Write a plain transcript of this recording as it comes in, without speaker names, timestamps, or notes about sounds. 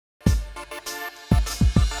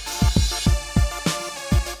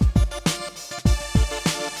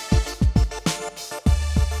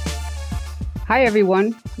Hi,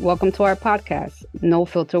 everyone. Welcome to our podcast, No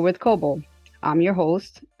Filter with Kobo. I'm your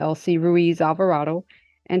host, Elsie Ruiz Alvarado,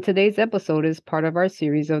 and today's episode is part of our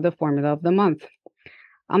series of the Formula of the Month.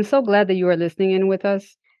 I'm so glad that you are listening in with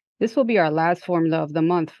us. This will be our last Formula of the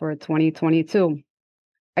Month for 2022.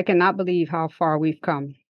 I cannot believe how far we've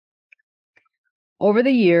come. Over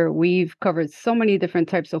the year, we've covered so many different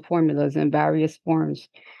types of formulas in various forms.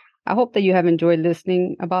 I hope that you have enjoyed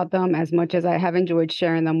listening about them as much as I have enjoyed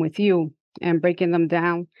sharing them with you and breaking them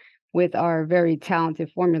down with our very talented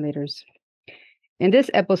formulators. In this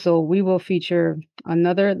episode, we will feature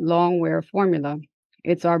another long wear formula.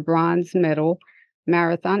 It's our bronze medal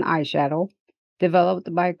marathon eyeshadow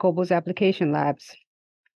developed by Kobo's Application Labs.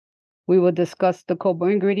 We will discuss the Kobo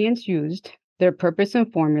ingredients used, their purpose and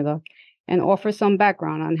formula, and offer some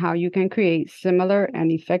background on how you can create similar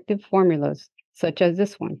and effective formulas such as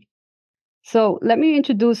this one. So let me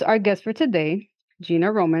introduce our guest for today, Gina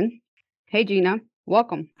Roman. Hey, Gina,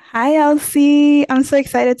 welcome. Hi, Elsie. I'm so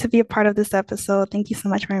excited to be a part of this episode. Thank you so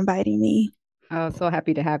much for inviting me. So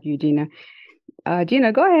happy to have you, Gina.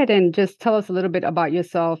 Gina, go ahead and just tell us a little bit about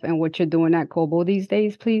yourself and what you're doing at Kobo these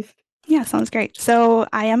days, please. Yeah, sounds great. So,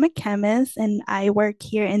 I am a chemist and I work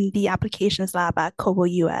here in the applications lab at Kobo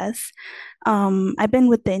US. I've been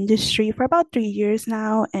with the industry for about 3 years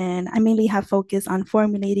now, and I mainly have focused on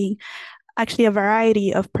formulating actually a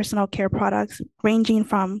variety of personal care products ranging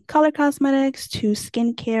from color cosmetics to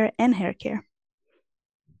skincare and hair care.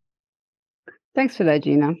 Thanks for that,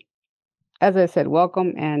 Gina. As I said,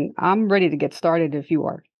 welcome, and I'm ready to get started if you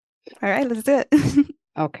are. All right, let's do it.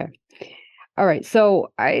 Okay. All right.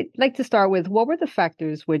 So I'd like to start with what were the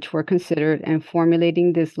factors which were considered in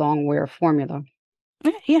formulating this long wear formula?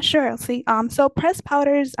 Yeah, sure. I'll see. So pressed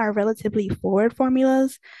powders are relatively forward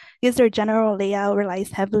formulas because their general layout relies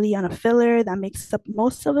heavily on a filler that makes up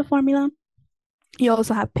most of the formula. You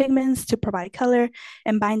also have pigments to provide color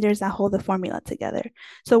and binders that hold the formula together.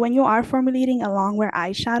 So when you are formulating a long wear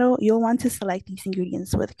eyeshadow, you'll want to select these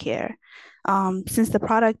ingredients with care. Since the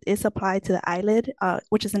product is applied to the eyelid,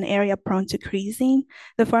 which is an area prone to creasing,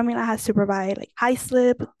 the formula has to provide like high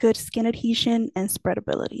slip, good skin adhesion, and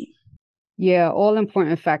spreadability. Yeah, all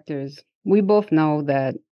important factors. We both know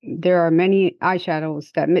that there are many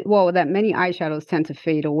eyeshadows that many eyeshadows tend to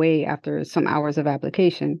fade away after some hours of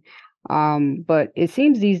application. But it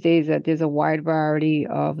seems these days that there's a wide variety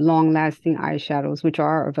of long-lasting eyeshadows which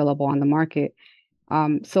are available on the market.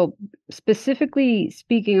 So specifically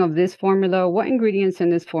speaking of this formula, what ingredients in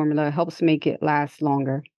this formula helps make it last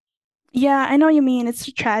longer? Yeah, I know what you mean. It's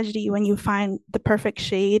a tragedy when you find the perfect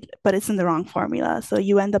shade, but it's in the wrong formula. So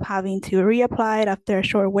you end up having to reapply it after a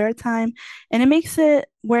short wear time, and it makes it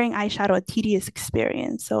wearing eyeshadow a tedious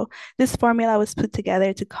experience. So this formula was put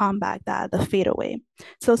together to combat that, the fade away.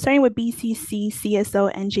 So starting with BCC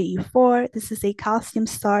CSO NJE4, this is a calcium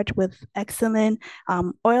starch with excellent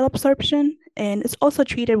oil absorption. And it's also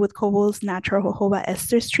treated with Kobo's natural jojoba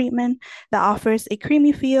esters treatment that offers a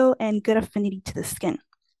creamy feel and good affinity to the skin.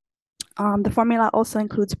 The formula also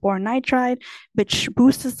includes boron nitride, which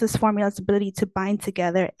boosts this formula's ability to bind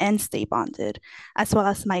together and stay bonded, as well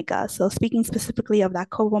as mica. So, speaking specifically of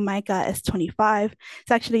that Kobo mica S25,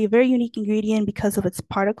 it's actually a very unique ingredient because of its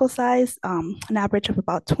particle size, an average of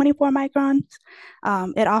about 24 microns.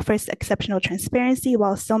 It offers exceptional transparency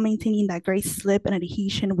while still maintaining that great slip and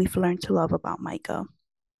adhesion we've learned to love about mica.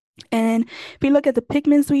 And if you look at the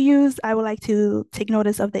pigments we use, I would like to take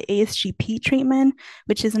notice of the ASGP treatment,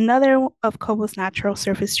 which is another of Kobo's natural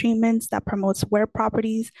surface treatments that promotes wear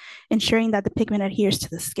properties, ensuring that the pigment adheres to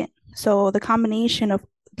the skin. So the combination of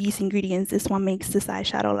these ingredients is what makes this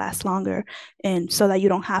eyeshadow last longer, and so that you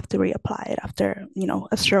don't have to reapply it after,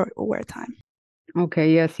 a short wear time.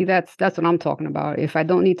 Okay, yeah, see that's what I'm talking about. If I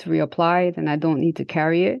don't need to reapply, then I don't need to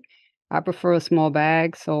carry it. I prefer a small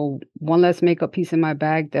bag, so one less makeup piece in my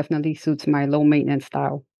bag definitely suits my low maintenance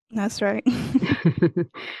style. That's right.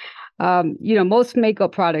 Most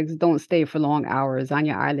makeup products don't stay for long hours on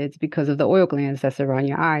your eyelids because of the oil glands that surround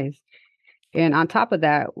your eyes. And on top of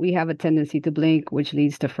that, we have a tendency to blink, which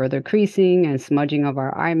leads to further creasing and smudging of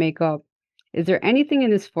our eye makeup. Is there anything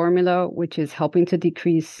in this formula which is helping to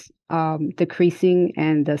decrease the creasing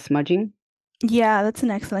and the smudging? Yeah, that's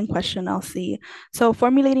an excellent question, Elsie. So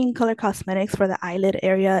formulating color cosmetics for the eyelid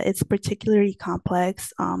area, it's particularly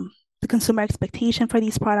complex. The consumer expectation for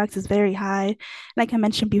these products is very high. Like I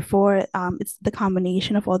mentioned before, it's the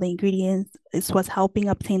combination of all the ingredients is what's helping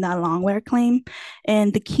obtain that long wear claim.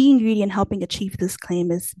 And the key ingredient helping achieve this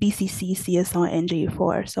claim is BCC, CSO, and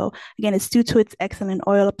NJ4. So again, it's due to its excellent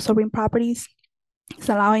oil absorbing properties.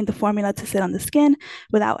 So allowing the formula to sit on the skin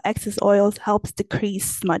without excess oils helps decrease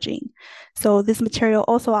smudging. So this material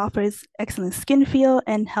also offers excellent skin feel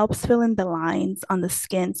and helps fill in the lines on the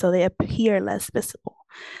skin so they appear less visible.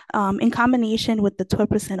 In combination with the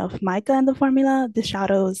 12% of mica in the formula, the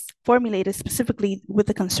shadow is formulated specifically with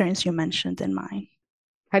the concerns you mentioned in mind.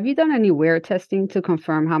 Have you done any wear testing to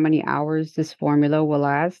confirm how many hours this formula will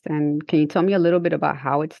last? And can you tell me a little bit about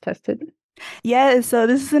how it's tested? Yeah, so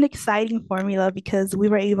this is an exciting formula because we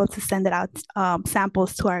were able to send it out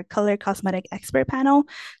samples to our color cosmetic expert panel.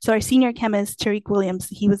 So our senior chemist, Tariq Williams,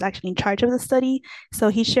 he was actually in charge of the study. So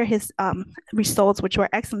he shared his results, which were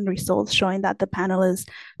excellent results, showing that the panelists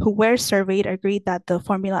who were surveyed agreed that the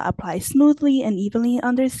formula applies smoothly and evenly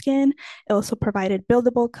under skin. It also provided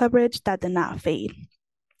buildable coverage that did not fade.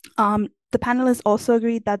 The panelists also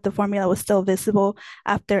agreed that the formula was still visible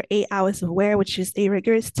after 8 hours of wear, which is a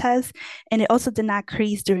rigorous test, and it also did not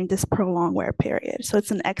crease during this prolonged wear period. So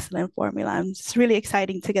it's an excellent formula. And it's really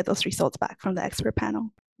exciting to get those results back from the expert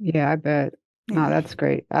panel. Yeah, I bet. No, Yeah. that's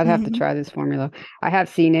great. I'd have to Mhm. try this formula. I have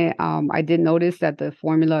seen it. I did notice that the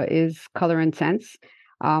formula is color intense.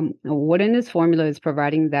 What in this formula is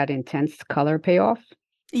providing that intense color payoff?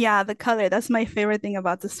 Yeah, the color. That's my favorite thing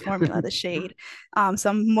about this formula, the shade. So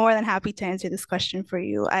I'm more than happy to answer this question for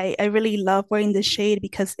you. I really love wearing this shade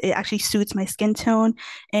because it actually suits my skin tone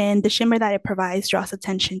and the shimmer that it provides draws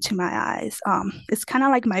attention to my eyes. It's kind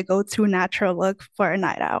of like my go-to natural look for a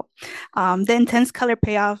night out. The intense color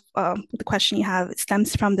payoff, the question you have, it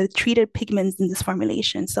stems from the treated pigments in this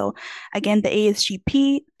formulation. So again, the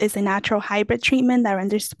ASGP is a natural hybrid treatment that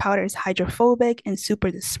renders the powders hydrophobic and super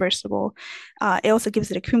dispersible. It also gives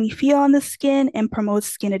it a creamy feel on the skin and promotes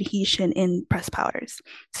skin adhesion in pressed powders.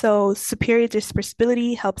 So superior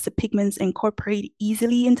dispersibility helps the pigments incorporate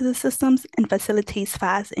easily into the systems and facilitates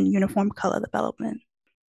fast and uniform color development.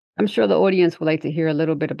 I'm sure the audience would like to hear a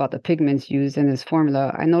little bit about the pigments used in this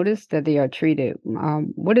formula. I noticed that they are treated.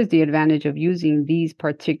 What is the advantage of using these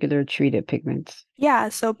particular treated pigments? Yeah,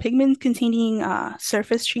 so pigments containing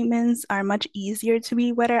surface treatments are much easier to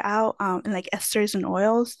be weathered out, like esters and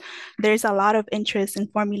oils. There's a lot of interest in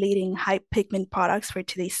formulating high pigment products for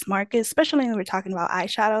today's market, especially when we're talking about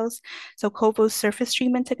eyeshadows. So Kovo's surface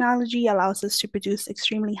treatment technology allows us to produce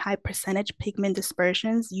extremely high percentage pigment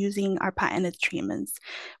dispersions using our patented treatments,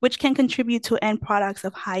 which can contribute to end products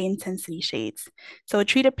of high intensity shades. So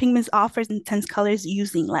treated pigments offers intense colors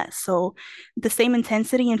using less. So the same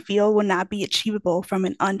intensity and feel will not be achievable from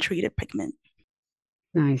an untreated pigment.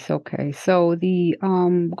 Nice. Okay. So the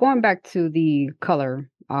going back to the color,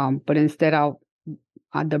 but instead of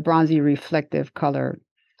the bronzy reflective color,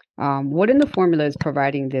 what in the formula is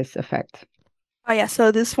providing this effect? Oh yeah,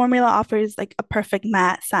 so this formula offers like a perfect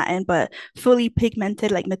matte satin, but fully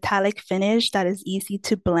pigmented, like metallic finish that is easy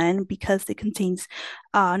to blend because it contains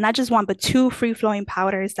not just one, but two free-flowing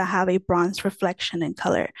powders that have a bronze reflection in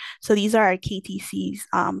color. So these are our KTCs,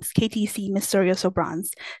 KTC Misterioso Bronze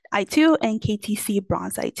I2 and KTC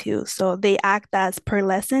Bronze I2. So they act as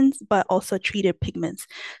pearlescents, but also treated pigments.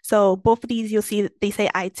 So both of these, you'll see they say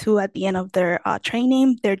I2 at the end of their trade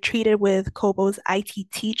name. They're treated with Kobo's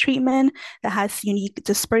ITT treatment that has unique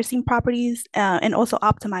dispersing properties and also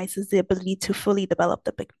optimizes the ability to fully develop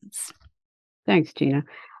the pigments. Thanks, Gina.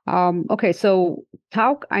 Okay, so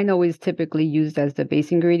talc I know is typically used as the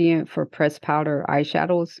base ingredient for pressed powder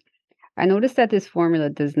eyeshadows. I noticed that this formula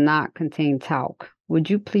does not contain talc. Would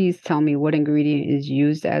you please tell me what ingredient is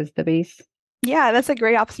used as the base? Yeah, that's a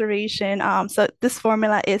great observation. So this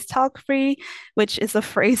formula is talc free, which is a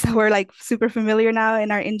phrase that we're like super familiar now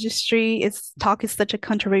in our industry. It's talc is such a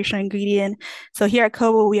controversial ingredient. So here at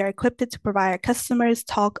Kobo, we are equipped to provide our customers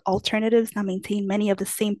talc alternatives that maintain many of the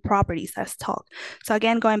same properties as talc. So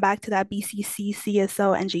again, going back to that BCC,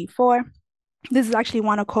 CSO, and G4. This is actually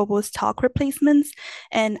one of Kobo's talc replacements,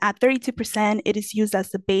 and at 32%, it is used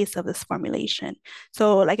as the base of this formulation.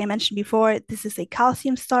 So, like I mentioned before, this is a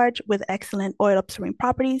calcium starch with excellent oil absorbing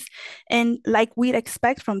properties. And like we'd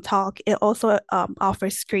expect from talc, it also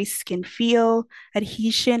offers great skin feel,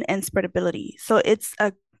 adhesion, and spreadability. So, it's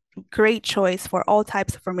a great choice for all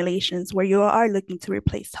types of formulations where you are looking to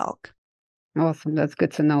replace talc. Awesome. That's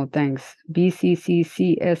good to know. Thanks.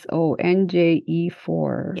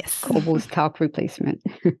 BCCCSONJE4, Yes, Kobo's talc replacement.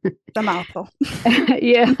 the mouthful.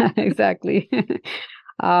 Yeah, exactly.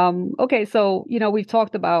 Okay, so we've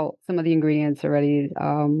talked about some of the ingredients already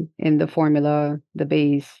in the formula, the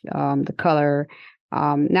base, the color.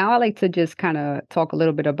 Now I like to just kind of talk a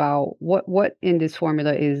little bit about what in this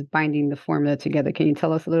formula is binding the formula together. Can you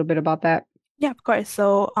tell us a little bit about that? Yeah, of course.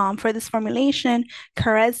 So for this formulation,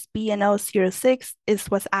 Caress BNO06 is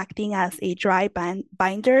what's acting as a dry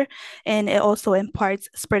binder, and it also imparts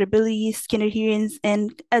spreadability, skin adherence,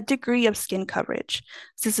 and a degree of skin coverage.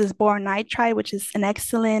 So this is boron nitride, which is an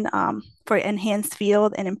excellent for enhanced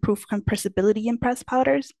field and improved compressibility in press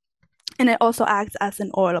powders. And it also acts as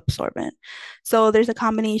an oil absorbent. So there's a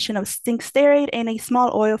combination of zinc stearate and a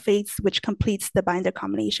small oil phase, which completes the binder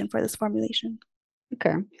combination for this formulation.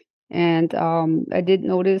 Okay. And I did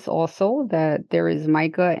notice also that there is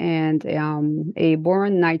mica and a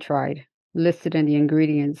boron nitride listed in the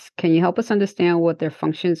ingredients. Can you help us understand what their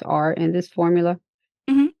functions are in this formula?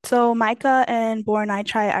 So mica and boron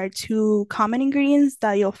nitride are two common ingredients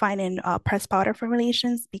that you'll find in pressed powder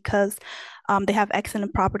formulations because they have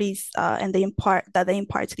excellent properties and they impart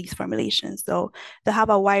to these formulations. So they have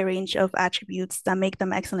a wide range of attributes that make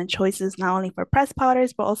them excellent choices not only for pressed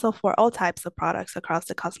powders but also for all types of products across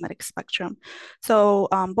the cosmetic spectrum. So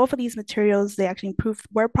both of these materials they actually improve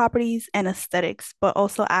wear properties and aesthetics, but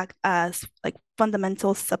also act as like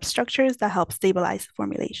fundamental substructures that help stabilize the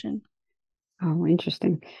formulation. Oh,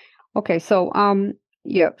 interesting. Okay, so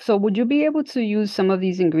yeah, so would you be able to use some of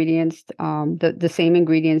these ingredients, the same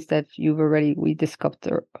ingredients that we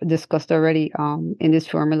discussed already in this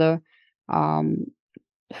formula, um,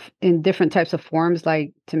 in different types of forms,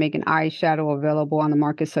 like to make an eyeshadow available on the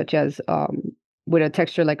market, such as with a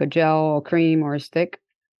texture like a gel or cream or a stick?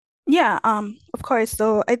 Yeah, of course.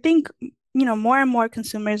 So I think, more and more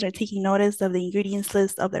consumers are taking notice of the ingredients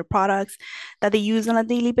list of their products that they use on a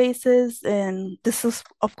daily basis. And this is,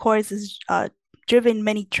 of course, is driven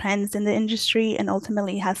many trends in the industry and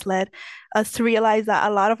ultimately has led us to realize that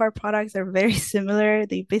a lot of our products are very similar.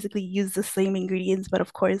 They basically use the same ingredients, but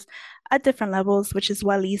of course, at different levels, which is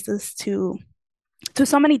what leads us to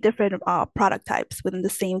so many different product types within the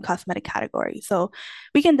same cosmetic category. So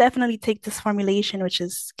we can definitely take this formulation, which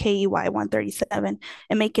is KEY137,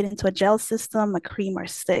 and make it into a gel system, a cream, or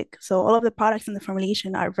stick. So all of the products in the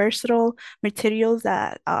formulation are versatile materials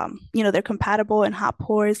that, they're compatible in hot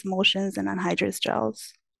pores, emulsions, and anhydrous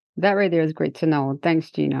gels. That right there is great to know.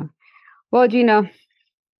 Thanks, Gina. Well, Gina,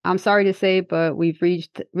 I'm sorry to say, but we've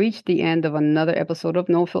reached the end of another episode of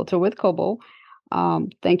No Filter with Kobo.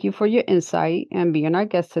 Thank you for your insight and being our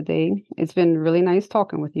guest today. It's been really nice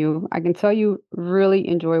talking with you. I can tell you really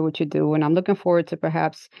enjoy what you do, and I'm looking forward to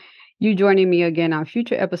perhaps you joining me again on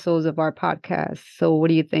future episodes of our podcast. So, what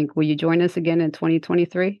do you think? Will you join us again in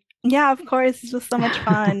 2023? Yeah, of course. This was so much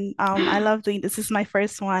fun. I love doing this. This is my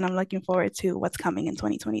first one. I'm looking forward to what's coming in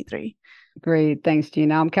 2023. Great. Thanks,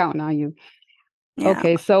 Gina. I'm counting on you. Yeah.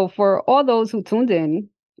 Okay, so for all those who tuned in,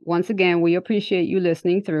 once again, we appreciate you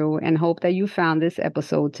listening through and hope that you found this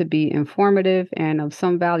episode to be informative and of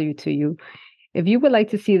some value to you. If you would like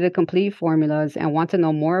to see the complete formulas and want to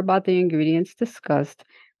know more about the ingredients discussed,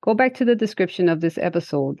 go back to the description of this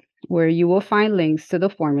episode, where you will find links to the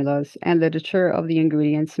formulas and literature of the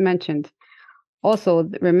ingredients mentioned. Also,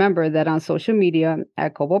 remember that on social media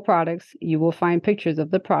at Kobo Products, you will find pictures of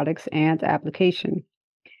the products and application.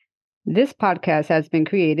 This podcast has been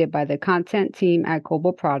created by the content team at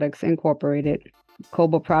Kobo Products Incorporated.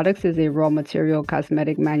 Kobo Products is a raw material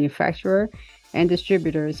cosmetic manufacturer and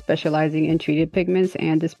distributor specializing in treated pigments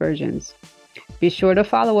and dispersions. Be sure to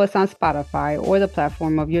follow us on Spotify or the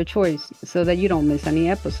platform of your choice so that you don't miss any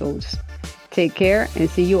episodes. Take care and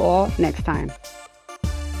see you all next time.